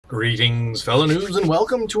Greetings, fellow noobs, and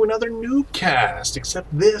welcome to another NuubCast. Except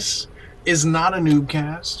this is not a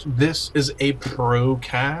NuubCast. This is a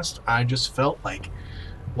ProCast. I just felt like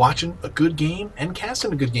watching a good game and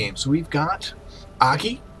casting a good game. So we've got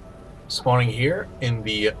Aki spawning here in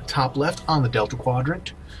the top left on the Delta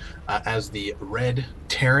Quadrant as the red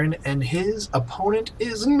Terran, and his opponent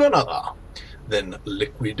is none other than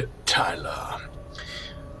LiquidTyler.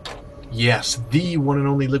 Yes, the one and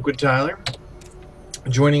only LiquidTyler.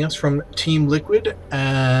 Joining us from Team Liquid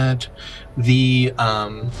at the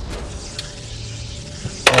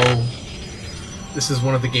this is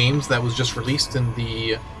one of the games that was just released in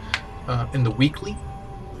the weekly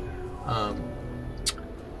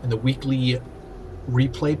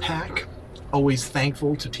replay pack. Always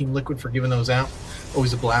thankful to Team Liquid for giving those out.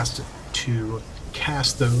 Always a blast to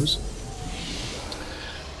cast those.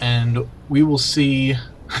 And we will see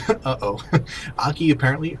Aki,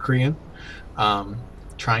 apparently a Korean,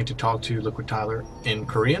 trying to talk to LiquidTyler in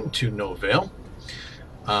Korean to no avail.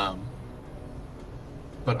 But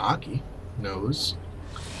Aki knows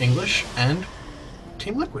English and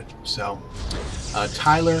Team Liquid. So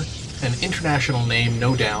Tyler, an international name,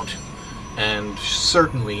 no doubt, and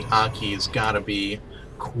certainly Aki has got to be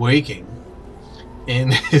quaking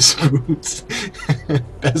in his boots.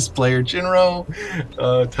 Best player Jinro.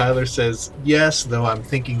 Tyler says yes, though I'm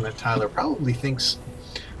thinking that Tyler probably thinks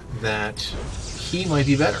that he might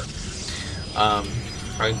be better.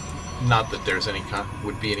 Not that there's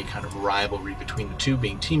would be any kind of rivalry between the two,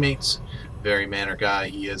 being teammates. Very manner guy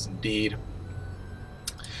he is indeed.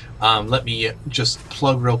 Let me just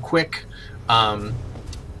plug real quick. I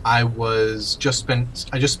just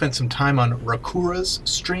spent some time on Rakura's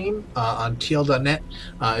stream on TL.net.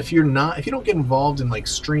 If you don't get involved in like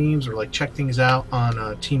streams or like check things out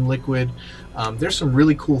on Team Liquid, there's some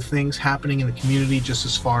really cool things happening in the community, just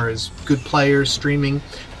as far as good players streaming,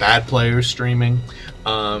 bad players streaming,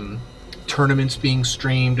 tournaments being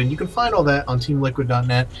streamed, and you can find all that on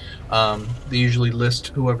teamliquid.net. They usually list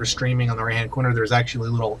whoever's streaming on the right hand corner. There's actually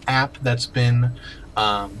a little app that's been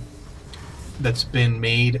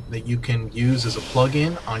made that you can use as a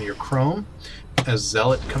plugin on your Chrome, as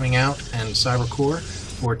Zealot coming out and Cybercore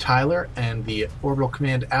for Tyler, and the orbital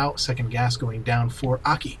command out, second gas going down for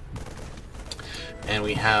Aki. And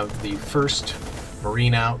we have the first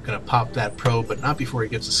Marine out, gonna pop that probe, but not before he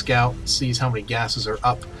gets a scout, sees how many gases are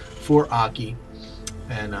up for Aki,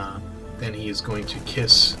 and then he is going to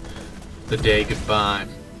kiss the day goodbye.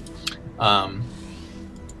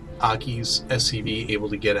 Aki's SCV able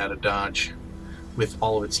to get out of dodge with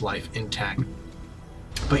all of its life intact.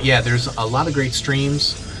 But yeah, there's a lot of great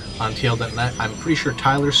streams on TL.net. I'm pretty sure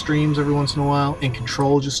Tyler streams every once in a while. In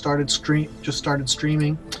Control just started streaming.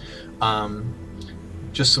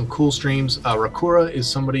 Just some cool streams. Rakura is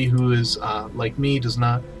somebody who is like me, does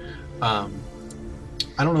not. I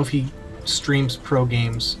don't know if he streams pro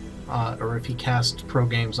games or if he casts pro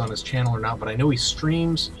games on his channel or not, but I know he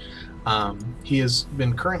streams. He has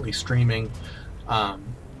been currently streaming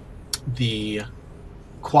the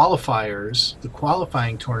qualifiers, the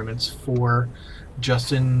qualifying tournaments for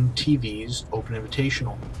Justin TV's Open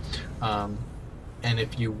Invitational. And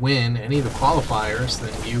if you win any of the qualifiers,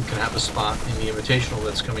 then you can have a spot in the Invitational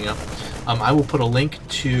that's coming up. I will put a link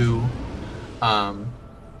to, I'll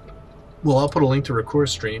put a link to Record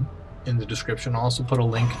Stream in the description. I'll also put a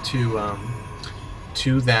link to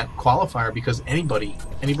that qualifier, because anybody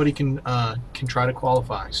can try to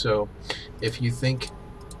qualify. So if you think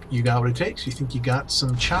you got what it takes, you think you got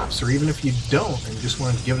some chops, or even if you don't and just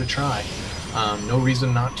want to give it a try, no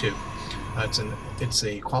reason not to. It's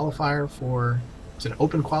a qualifier it's an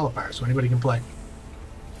open qualifier, so anybody can play.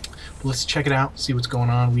 But let's check it out, see what's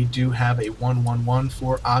going on. We do have a 1-1-1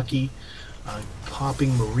 for Aki,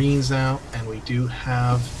 popping Marines out, and we do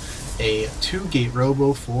have a 2-gate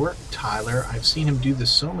robo for Tyler. I've seen him do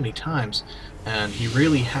this so many times, and he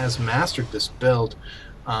really has mastered this build.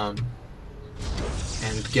 And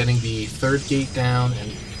getting the 3rd gate down,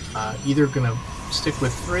 and either gonna stick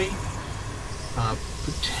with 3,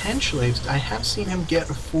 potentially. I have seen him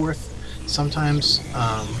get a 4th sometimes.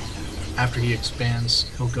 After he expands,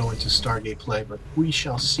 he'll go into Stargate play, but we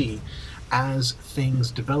shall see as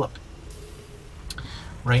things develop.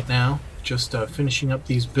 Right now, just finishing up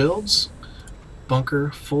these builds.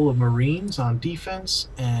 Bunker full of Marines on defense,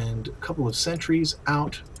 and a couple of sentries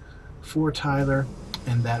out for Tyler,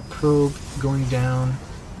 and that probe going down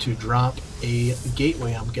to drop a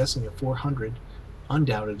gateway, I'm guessing at 400,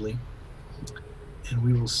 undoubtedly. And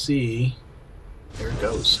we will see. There it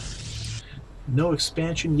goes. No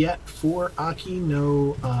expansion yet for Aki.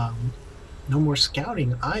 No more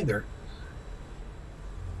scouting either.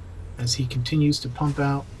 as he continues to pump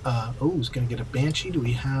out. Oh, he's going to get a Banshee. Do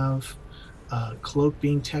we have Cloak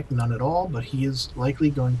being tech? None at all, but he is likely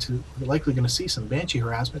going to see some Banshee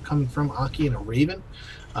harassment coming from Aki and a Raven.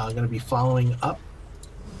 Going to be following up,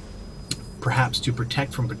 perhaps to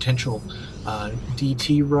protect from potential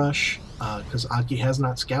DT rush, because Aki has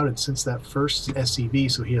not scouted since that first SCV,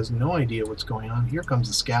 so he has no idea what's going on. Here comes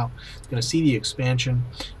the scout. Going to see the expansion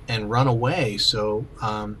and run away. So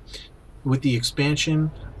with the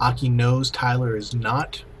expansion, Aki knows Tyler is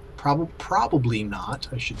not, probably not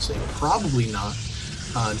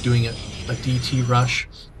doing a DT rush.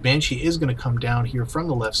 Banshee is going to come down here from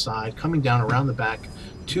the left side, coming down around the back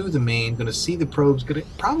to the main. Going to see the probes, going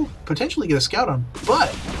to potentially get a scout on,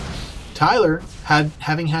 but Tyler,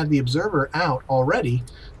 having had the observer out already,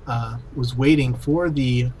 was waiting for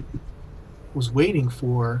the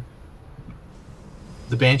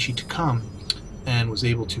Banshee to come, and was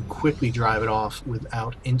able to quickly drive it off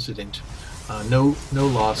without incident. No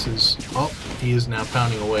losses. Oh, he is now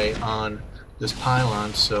pounding away on this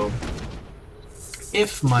pylon. So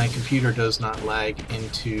if my computer does not lag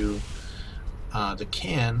into the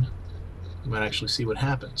can, you might actually see what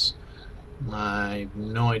happens. I have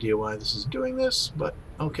no idea why this is doing this, but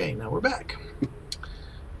okay, now we're back.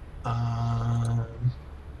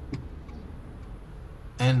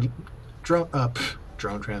 And drone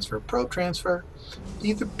transfer, probe transfer.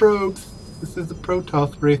 These are probes. This is the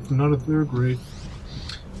Protoss Wraith, not a third Wraith.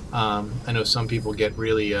 I know some people get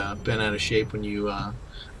really bent out of shape when you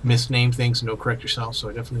misname things and don't correct yourself, so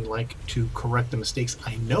I definitely like to correct the mistakes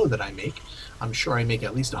I know that I make. I'm sure I make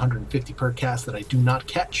at least 150 per cast that I do not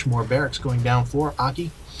catch. More barracks going down for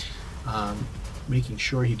Aki. Making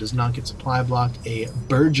sure he does not get supply blocked. A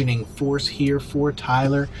burgeoning force here for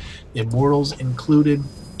Tyler. Immortals included.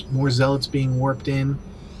 More Zealots being warped in.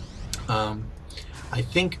 I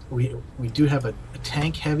think we do have a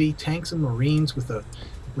tank heavy. Tanks and Marines with a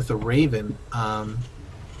Raven. And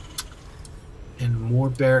more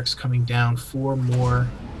barracks coming down for more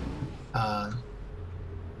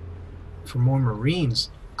Marines.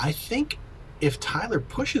 I think if Tyler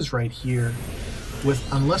pushes right here,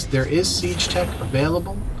 unless there is siege tech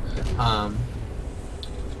available,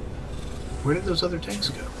 where did those other tanks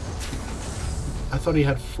go? I thought he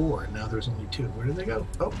had 4, and now there's only 2. Where did they go?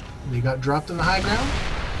 Oh, they got dropped in the high ground?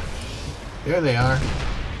 There they are.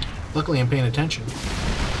 Luckily I'm paying attention.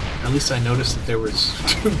 At least I noticed that there was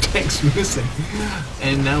 2 tanks missing.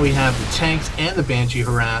 And now we have the tanks and the Banshee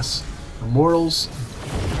harass. Immortals,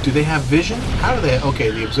 do they have vision? How do they?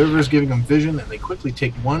 Okay, the observer is giving them vision, and they quickly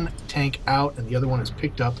take one tank out, and the other one is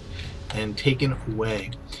picked up and taken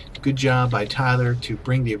away. Good job by Tyler to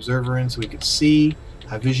bring the observer in so we could see,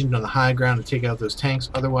 have vision on the high ground and take out those tanks.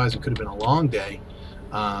 Otherwise, it could have been a long day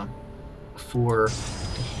for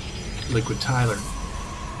LiquidTyler.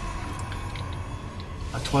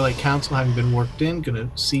 Twilight Council having been worked in, going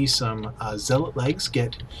to see some Zealot legs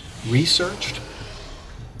get researched.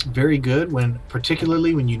 Very good,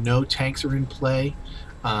 particularly when you know tanks are in play.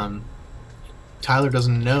 Tyler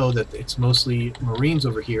doesn't know that it's mostly Marines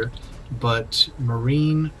over here, but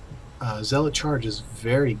Marine Zealot charge is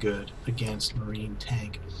very good against Marine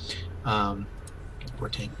tank, or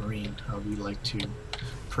tank Marine, however you like to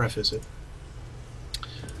preface it.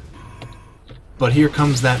 But here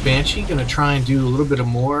comes that Banshee, going to try and do a little bit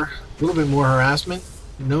more harassment.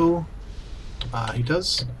 No, he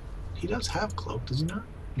does have cloak, does he not?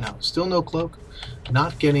 No, still no cloak.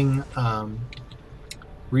 Not getting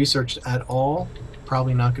researched at all.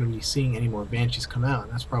 Probably not going to be seeing any more Banshees come out,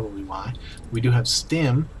 and that's probably why. We do have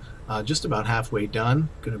Stim just about halfway done.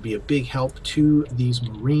 Going to be a big help to these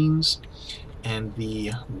Marines. And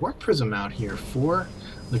the Warp Prism out here for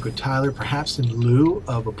LiquidTyler, perhaps in lieu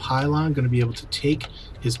of a pylon, going to be able to take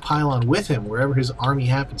his pylon with him wherever his army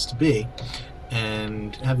happens to be,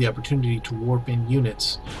 and have the opportunity to warp in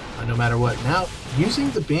units no matter what. Now,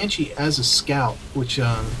 using the Banshee as a scout, which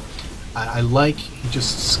I like. He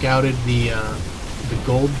just scouted the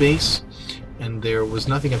gold base, and there was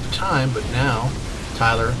nothing at the time, but now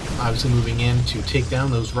Tyler obviously moving in to take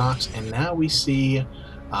down those rocks, and now we see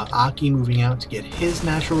Aki moving out to get his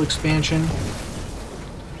natural expansion.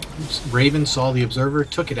 Raven saw the observer,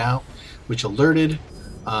 took it out, which alerted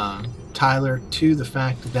Tyler to the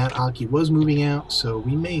fact that Aki was moving out, so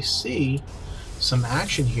we may see some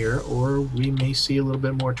action here, or we may see a little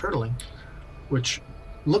bit more turtling, which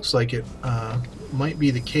looks like it might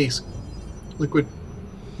be the case.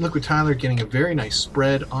 LiquidTyler getting a very nice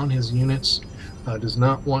spread on his units, does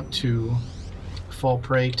not want to fall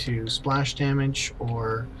prey to splash damage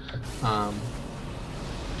or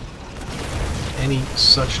any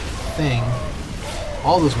such thing.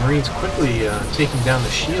 all those Marines quickly taking down the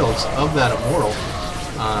shields of that Immortal.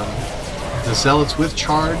 The Zealots with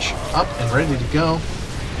charge up and ready to go.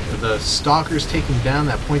 The Stalkers taking down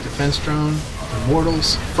that point defense drone.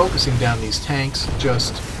 Immortals focusing down these tanks,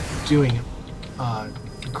 just doing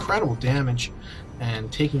incredible damage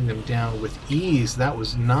and taking them down with ease. That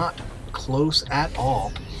was not close at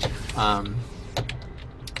all.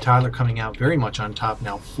 Tyler coming out very much on top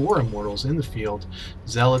now. 4 Immortals in the field.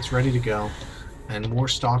 Zealots ready to go. And more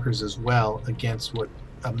Stalkers as well against what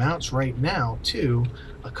amounts right now to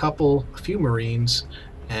a few Marines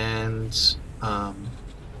and a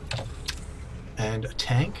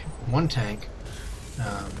tank. 1 tank.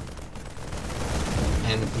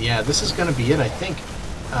 And yeah, this is going to be it, I think.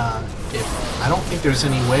 I don't think there's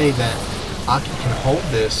any way that Aki can hold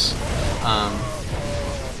this.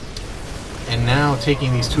 And now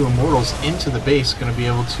taking these 2 Immortals into the base, going to be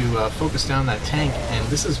able to focus down that tank. And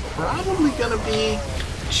this is probably going to be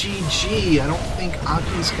GG. I don't think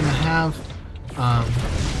Aki's going to have...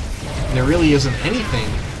 there really isn't anything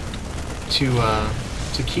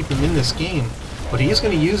to keep him in this game. But he is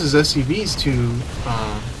going to use his SCVs to...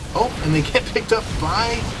 oh, and they get picked up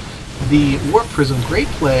by the Warp Prism. Great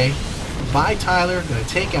play by Tyler. Going to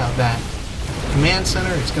take out that command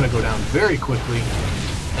center. It's going to go down very quickly.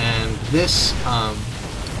 And this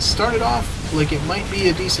started off like it might be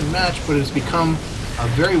a decent match, but it's become a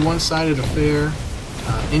very one-sided affair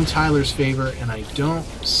in Tyler's favor, and I don't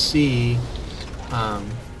see... I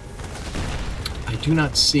do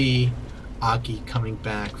not see Aki coming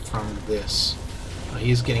back from this. He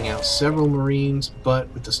is getting out several Marines, but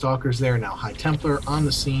with the Stalkers there, now High Templar on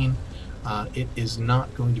the scene, it is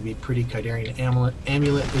not going to be pretty. Khydarian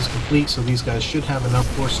Amulet is complete, so these guys should have enough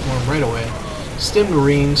Force Storm right away. Stim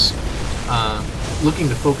Marines looking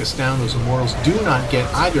to focus down those Immortals. Do not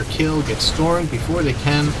get either kill, get stormed before they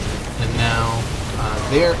can, and now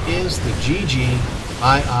there is the GG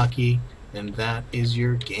by Aki, and that is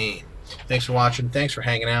your game. Thanks for watching. Thanks for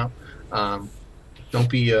hanging out. Don't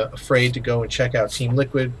be afraid to go and check out Team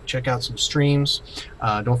Liquid. Check out some streams.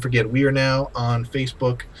 Don't forget, we are now on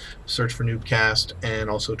Facebook. Search for NuubCast, and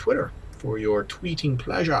also Twitter for your tweeting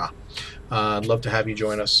pleasure. I'd love to have you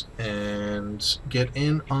join us and get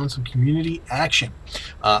in on some community action.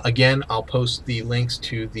 Again, I'll post the links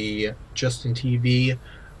to the Justin TV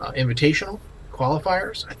Invitational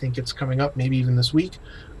qualifiers. I think it's coming up maybe even this week,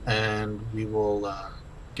 and we will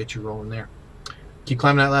get you rolling there. Keep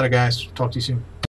climbing that ladder, guys. Talk to you soon.